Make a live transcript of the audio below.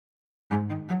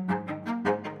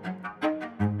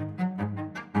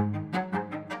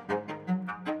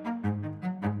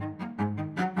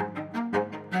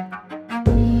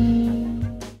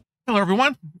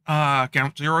everyone,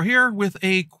 Count Zero here with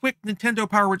a quick Nintendo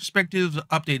Power Retrospectives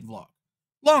update vlog.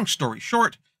 Long story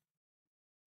short,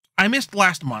 I missed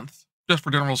last month, just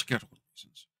for general scheduling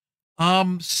reasons.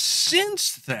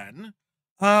 Since then,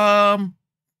 Nintendo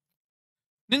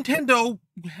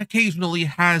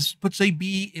occasionally puts a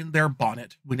bee in their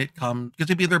bonnet when it comes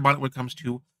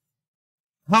to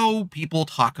how people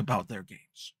talk about their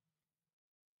games.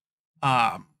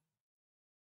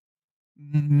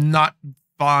 Not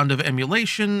fond of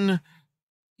emulation,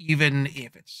 even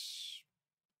if it's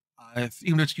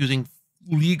using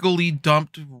legally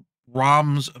dumped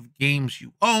ROMs of games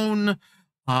you own,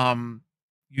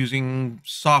 using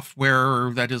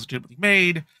software that is legitimately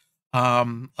made,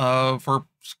 for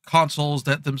consoles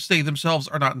that themselves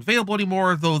are not available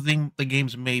anymore, though the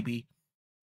games may be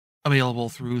available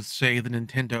through, say, the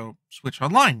Nintendo Switch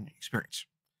Online experience.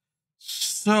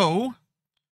 So,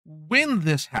 when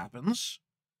this happens,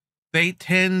 they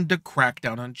tend to crack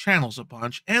down on channels a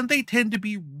bunch, and they tend to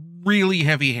be really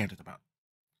heavy-handed about it.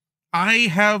 I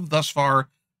have, thus far,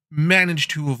 managed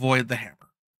to avoid the hammer.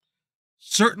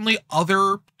 Certainly,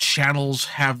 other channels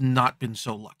have not been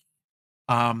so lucky.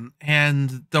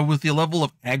 And though with the level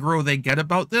of aggro they get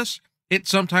about this, it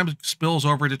sometimes spills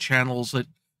over to channels that,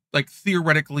 like,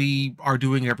 theoretically are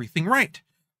doing everything right.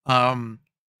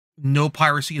 No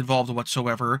piracy involved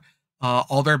whatsoever.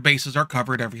 All their bases are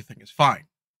covered. Everything is fine.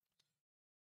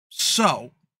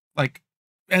 So,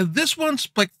 and this one's,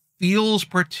 feels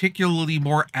particularly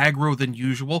more aggro than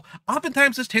usual.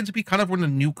 Oftentimes, this tends to be kind of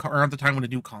around the time when a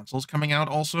new console's coming out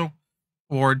also,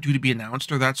 or due to be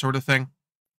announced or that sort of thing.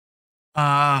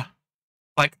 I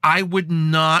would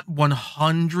not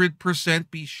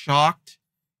 100% be shocked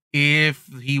if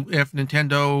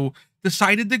Nintendo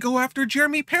decided to go after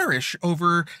Jeremy Parish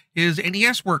over his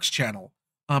NES Works channel.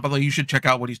 By the way, you should check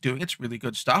out what he's doing. It's really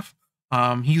good stuff.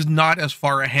 He's not as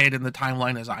far ahead in the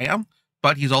timeline as I am,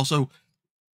 but he's also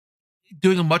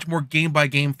doing a much more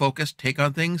game-by-game focused take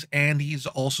on things, and he's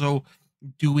also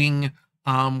doing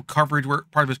coverage, where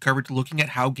part of his coverage looking at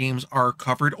how games are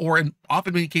covered, or in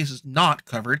often many cases not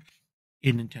covered,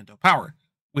 in Nintendo Power,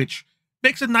 which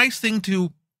makes a nice thing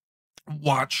to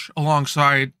watch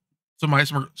alongside some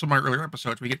of my earlier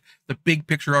episodes. We get the big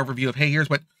picture overview of, hey, here's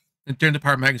what Nintendo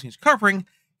Power Magazine is covering.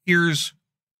 Here's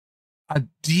a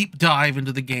deep dive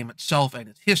into the game itself and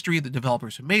its history, the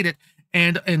developers who made it,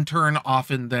 and in turn,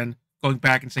 often then going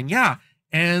back and saying, yeah,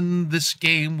 and this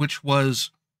game, which was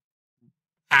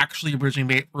actually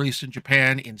originally released in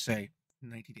Japan in, say,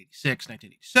 1986,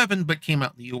 1987, but came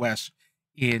out in the US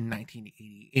in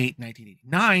 1988,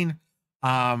 1989,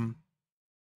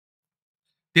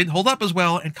 didn't hold up as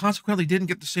well, and consequently didn't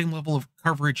get the same level of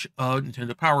coverage of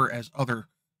Nintendo Power as other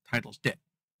titles did.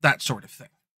 That sort of thing.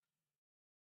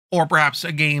 Or perhaps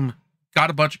a game got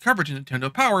a bunch of coverage in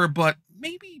Nintendo Power, but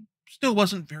maybe still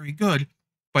wasn't very good,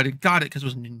 but it got it because it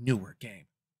was a newer game.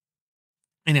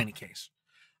 In any case,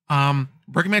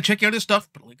 recommend checking out his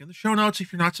stuff. Put a link in the show notes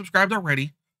if you're not subscribed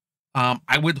already.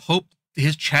 I would hope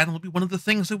his channel would be one of the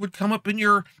things that would come up in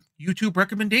your YouTube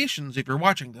recommendations if you're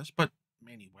watching this, but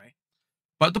anyway.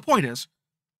 But the point is,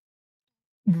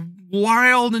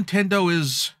 while Nintendo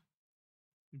is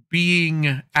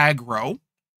being aggro,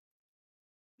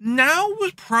 now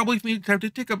was probably for me time to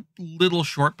take a little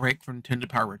short break from Nintendo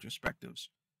Power Retrospectives.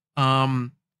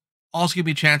 Also give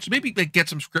me a chance to maybe get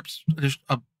some scripts, just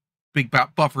a big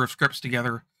buffer of scripts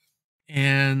together,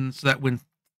 and so that when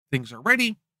things are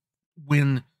ready,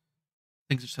 when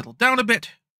things have settled down a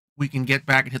bit, we can get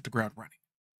back and hit the ground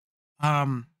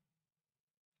running.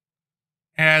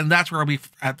 And that's where I'll be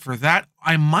at for that.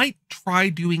 I might try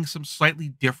doing some slightly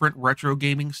different retro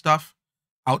gaming stuff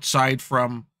outside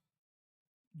from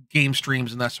game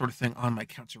streams and that sort of thing on my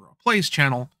Count Zero Plays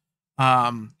channel.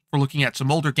 For looking at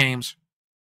some older games.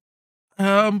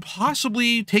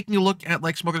 Possibly taking a look at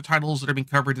some other titles that are being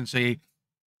covered in, say,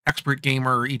 Expert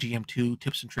Gamer, EGM2,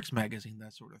 Tips and Tricks Magazine,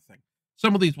 that sort of thing.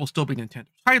 Some of these will still be Nintendo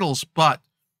titles, but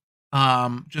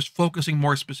just focusing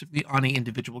more specifically on an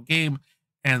individual game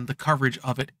and the coverage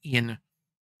of it in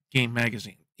Game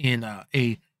Magazine, in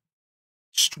a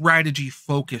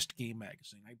strategy-focused game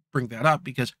magazine. I bring that up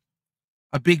because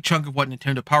a big chunk of what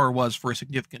Nintendo Power was for a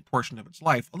significant portion of its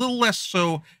life, a little less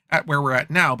so at where we're at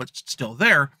now, but still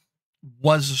there,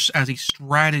 was as a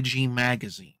strategy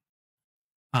magazine.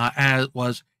 As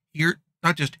was here,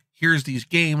 not just here's these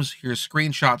games, here's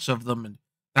screenshots of them and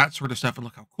that sort of stuff, and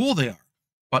look how cool they are,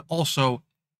 but also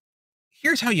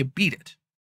here's how you beat it.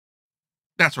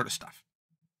 That sort of stuff.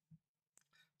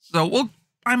 So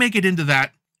I may get into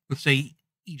that with, say,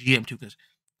 EGM2, because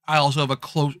I also have a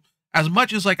close, as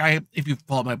much as if you've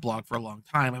followed my blog for a long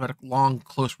time, I've had a long,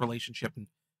 close relationship and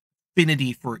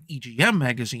affinity for EGM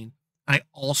magazine, I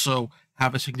also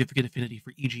have a significant affinity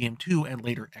for EGM2 and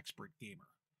later Expert Gamer.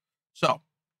 So,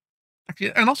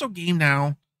 actually, and also Game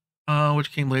Now,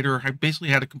 which came later. I basically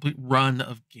had a complete run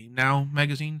of Game Now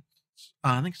magazine.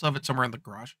 I think I still have it somewhere in the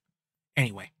garage.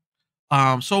 Anyway,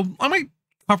 so I might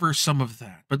cover some of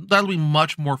that, but that'll be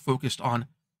much more focused on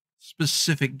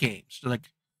specific games. So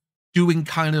like doing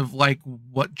kind of like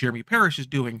what Jeremy Parrish is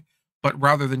doing, but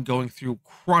rather than going through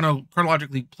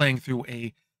chronologically playing through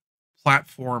a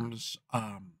platform's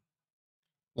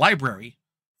library,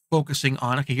 focusing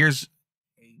on, okay, here's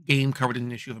a game covered in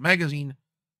an issue of a magazine.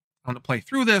 I'm going to play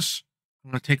through this.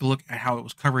 I'm going to take a look at how it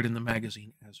was covered in the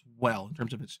magazine as well, in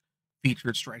terms of its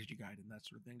featured strategy guide and that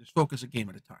sort of thing. Just focus a game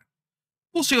at a time.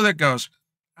 We'll see how that goes.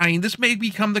 I mean, this may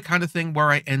become the kind of thing where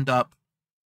I end up,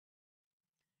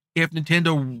 if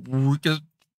Nintendo,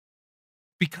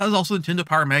 because also Nintendo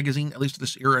Power Magazine, at least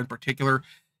this era in particular,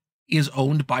 is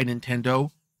owned by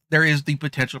Nintendo, there is the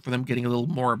potential for them getting a little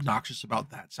more obnoxious about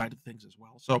that side of things as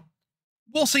well. So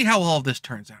we'll see how all of this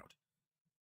turns out.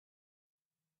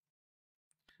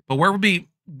 But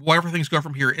wherever things go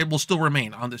from here, it will still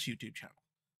remain on this YouTube channel.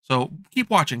 So keep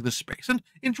watching this space and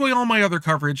enjoy all my other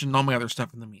coverage and all my other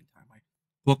stuff in the meantime. My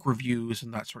book reviews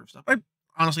and that sort of stuff.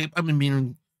 I've been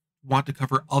meaning want to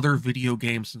cover other video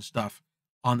games and stuff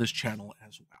on this channel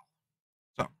as well.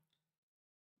 So,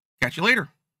 catch you later.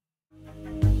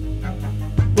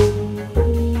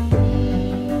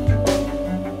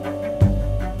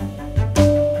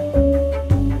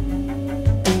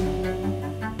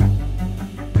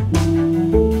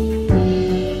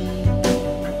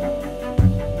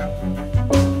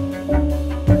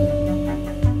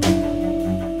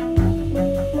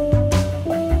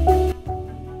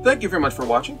 Thank you very much for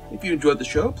watching. If you enjoyed the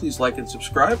show, please like and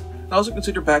subscribe, and also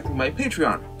consider backing my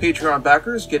Patreon. Patreon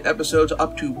backers get episodes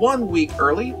up to 1 week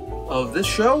early of this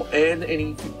show and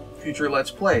any future Let's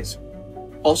Plays.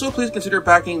 Also, please consider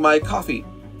backing my Ko-fi.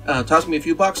 Tossing me a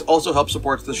few bucks also helps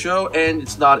support the show, and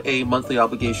it's not a monthly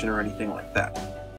obligation or anything like that.